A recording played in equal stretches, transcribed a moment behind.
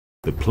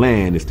The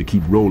plan is to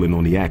keep rolling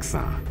on the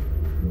Axon.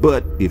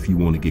 But if you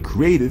want to get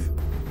creative,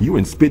 you're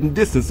in spitting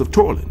distance of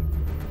Torlan.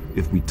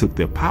 If we took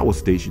their power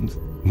stations,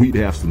 we'd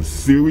have some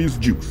serious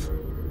juice.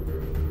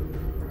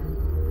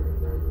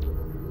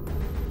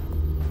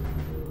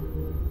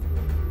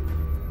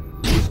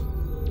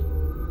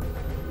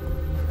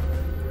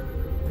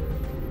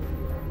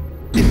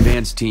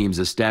 Advanced teams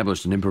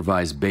established an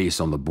improvised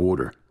base on the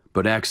border,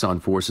 but Axon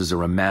forces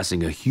are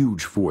amassing a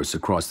huge force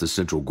across the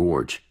Central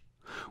Gorge.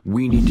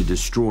 We need to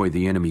destroy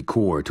the enemy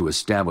core to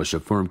establish a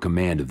firm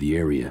command of the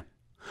area.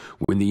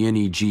 When the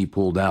NEG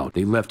pulled out,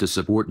 they left a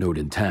support node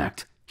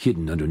intact,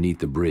 hidden underneath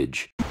the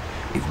bridge.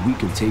 If we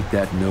can take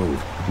that node,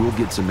 we'll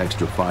get some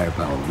extra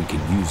firepower we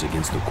can use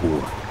against the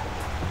core.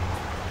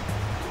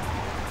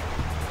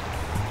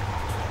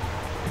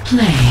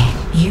 Play.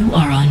 You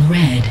are on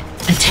red.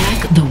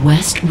 Attack the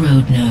West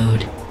Road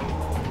node.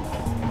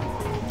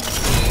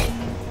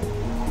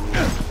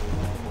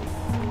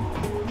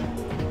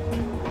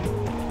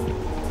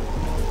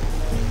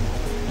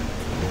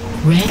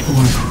 Red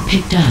orb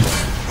picked up.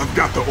 I've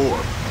got the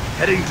orb.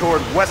 Heading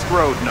toward West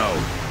Road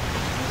node.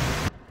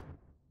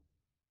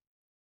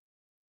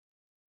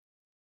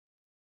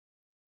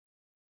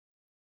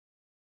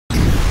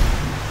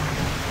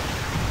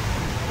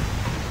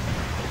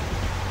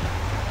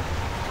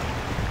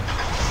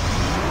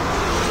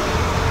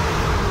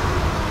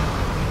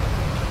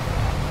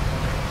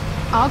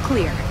 All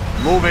clear.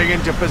 Moving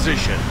into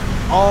position.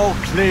 All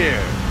clear.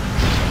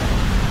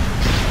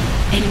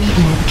 Enemy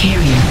orb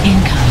carrier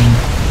incoming.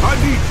 I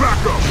need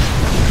Draco!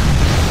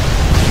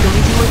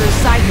 Going toward those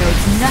side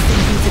nodes, nothing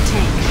beats a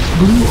tank.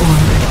 Blue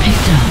orb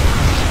picked up.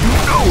 You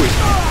know it!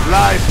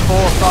 Fly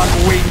forth on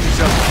wings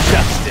of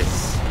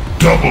justice.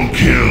 Double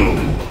kill!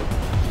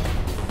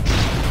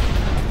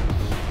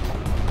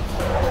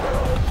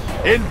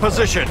 In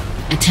position.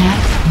 Attack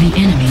the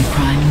enemy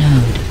prime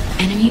node.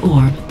 Enemy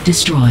orb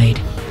destroyed.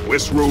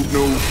 West Road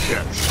node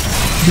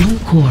captured. Blue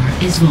core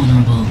is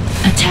vulnerable.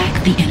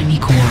 Attack the enemy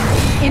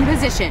core. In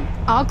position.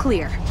 All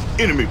clear.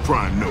 Enemy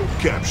prime node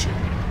captured.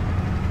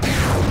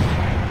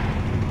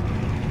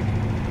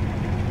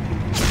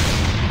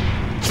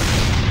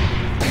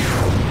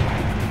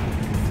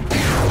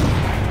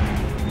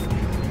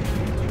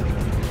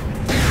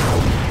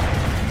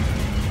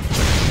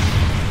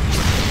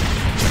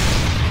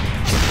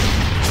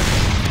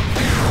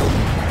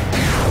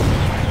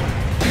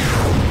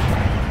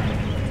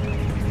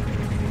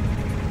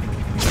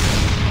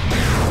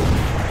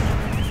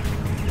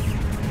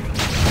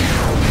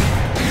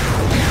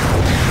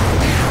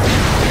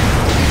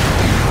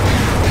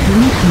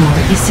 Blue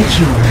core is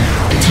secure.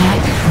 Attack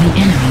the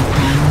enemy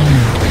prime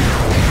node.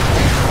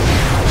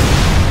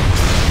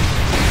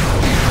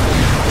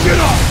 Get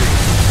off me!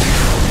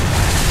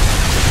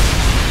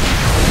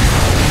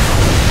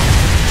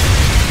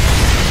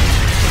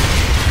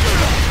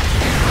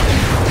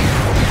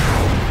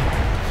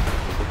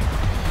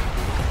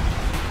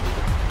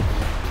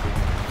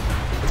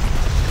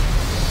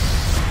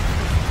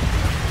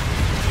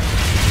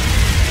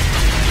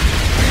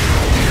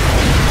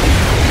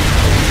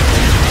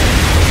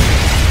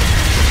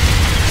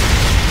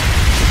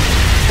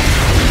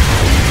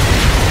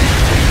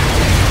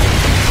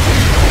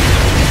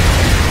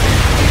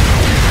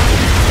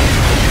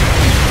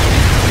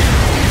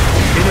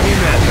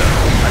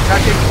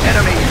 Attacking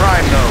enemy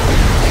prime node.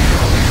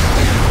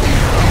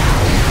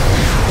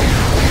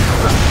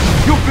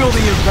 You'll feel the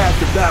impact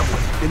of that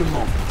one in a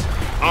moment.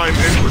 I'm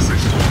in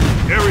position.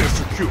 Area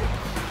secure.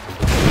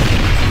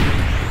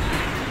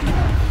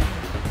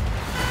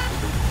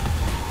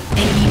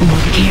 Enemy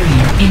orb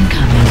carrier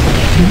incoming.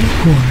 Blue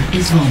core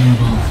is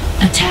vulnerable.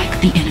 Attack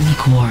the enemy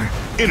core.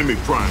 Enemy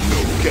prime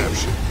node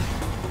captured.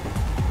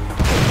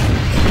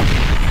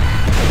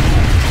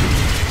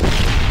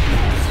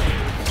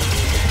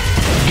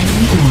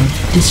 Enemy orb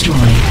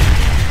destroyed.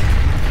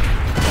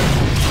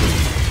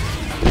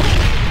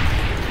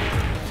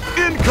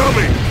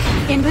 Incoming!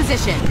 In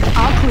position.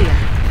 All clear.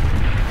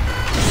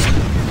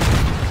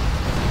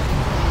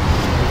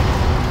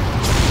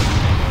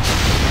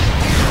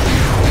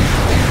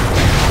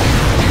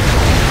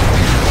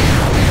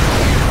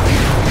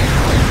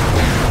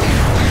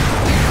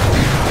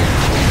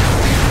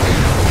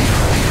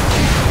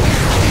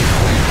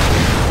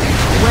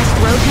 West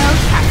Road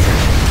node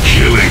captured.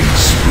 Killing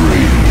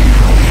spree.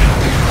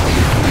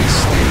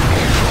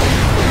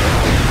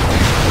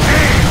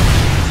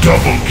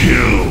 Double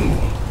kill.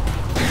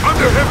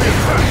 Under heavy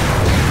attack.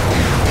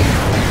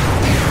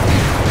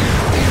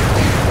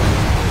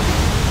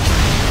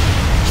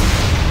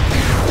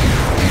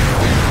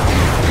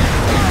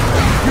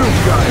 You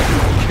gotta be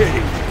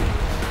kidding me.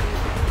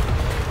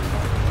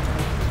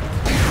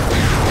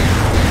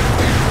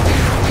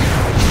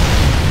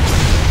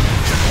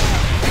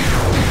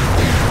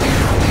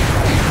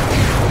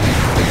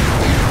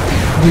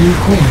 Blue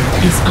core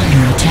is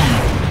under attack.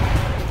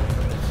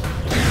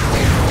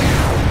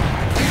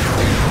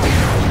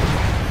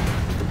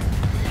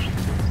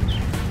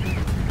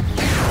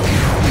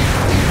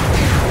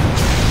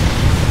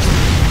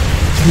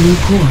 Blue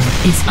core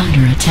is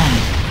under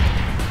attack.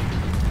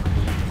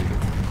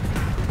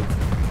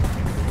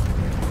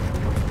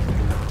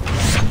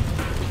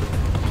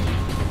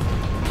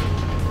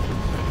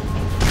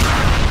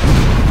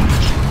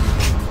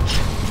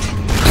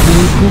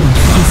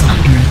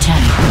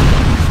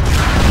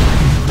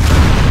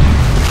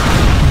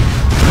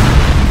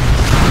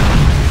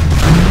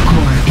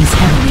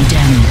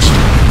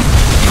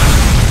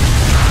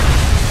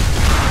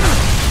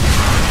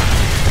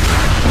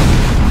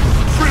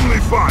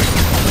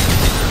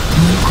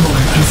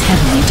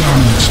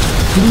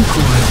 Blue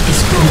core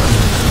is broken.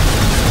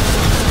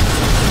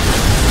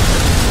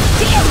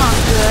 Damn, I'm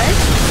good.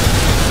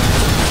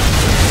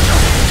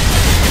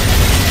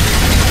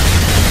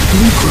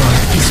 Blue core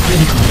is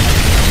critical.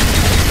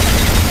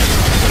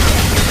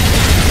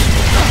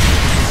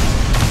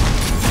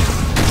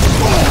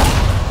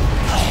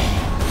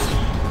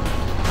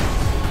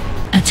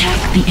 Attack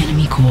the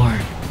enemy core.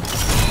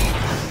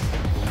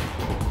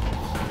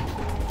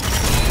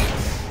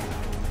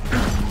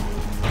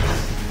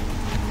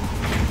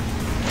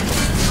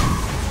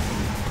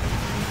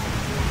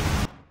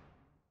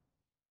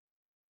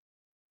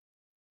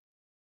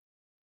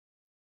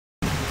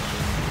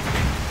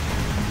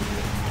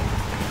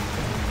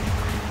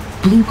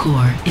 Blue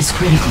core is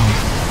critical.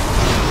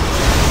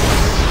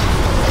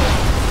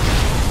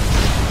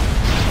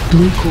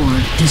 Blue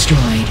core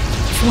destroyed.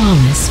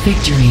 Flawless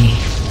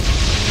victory.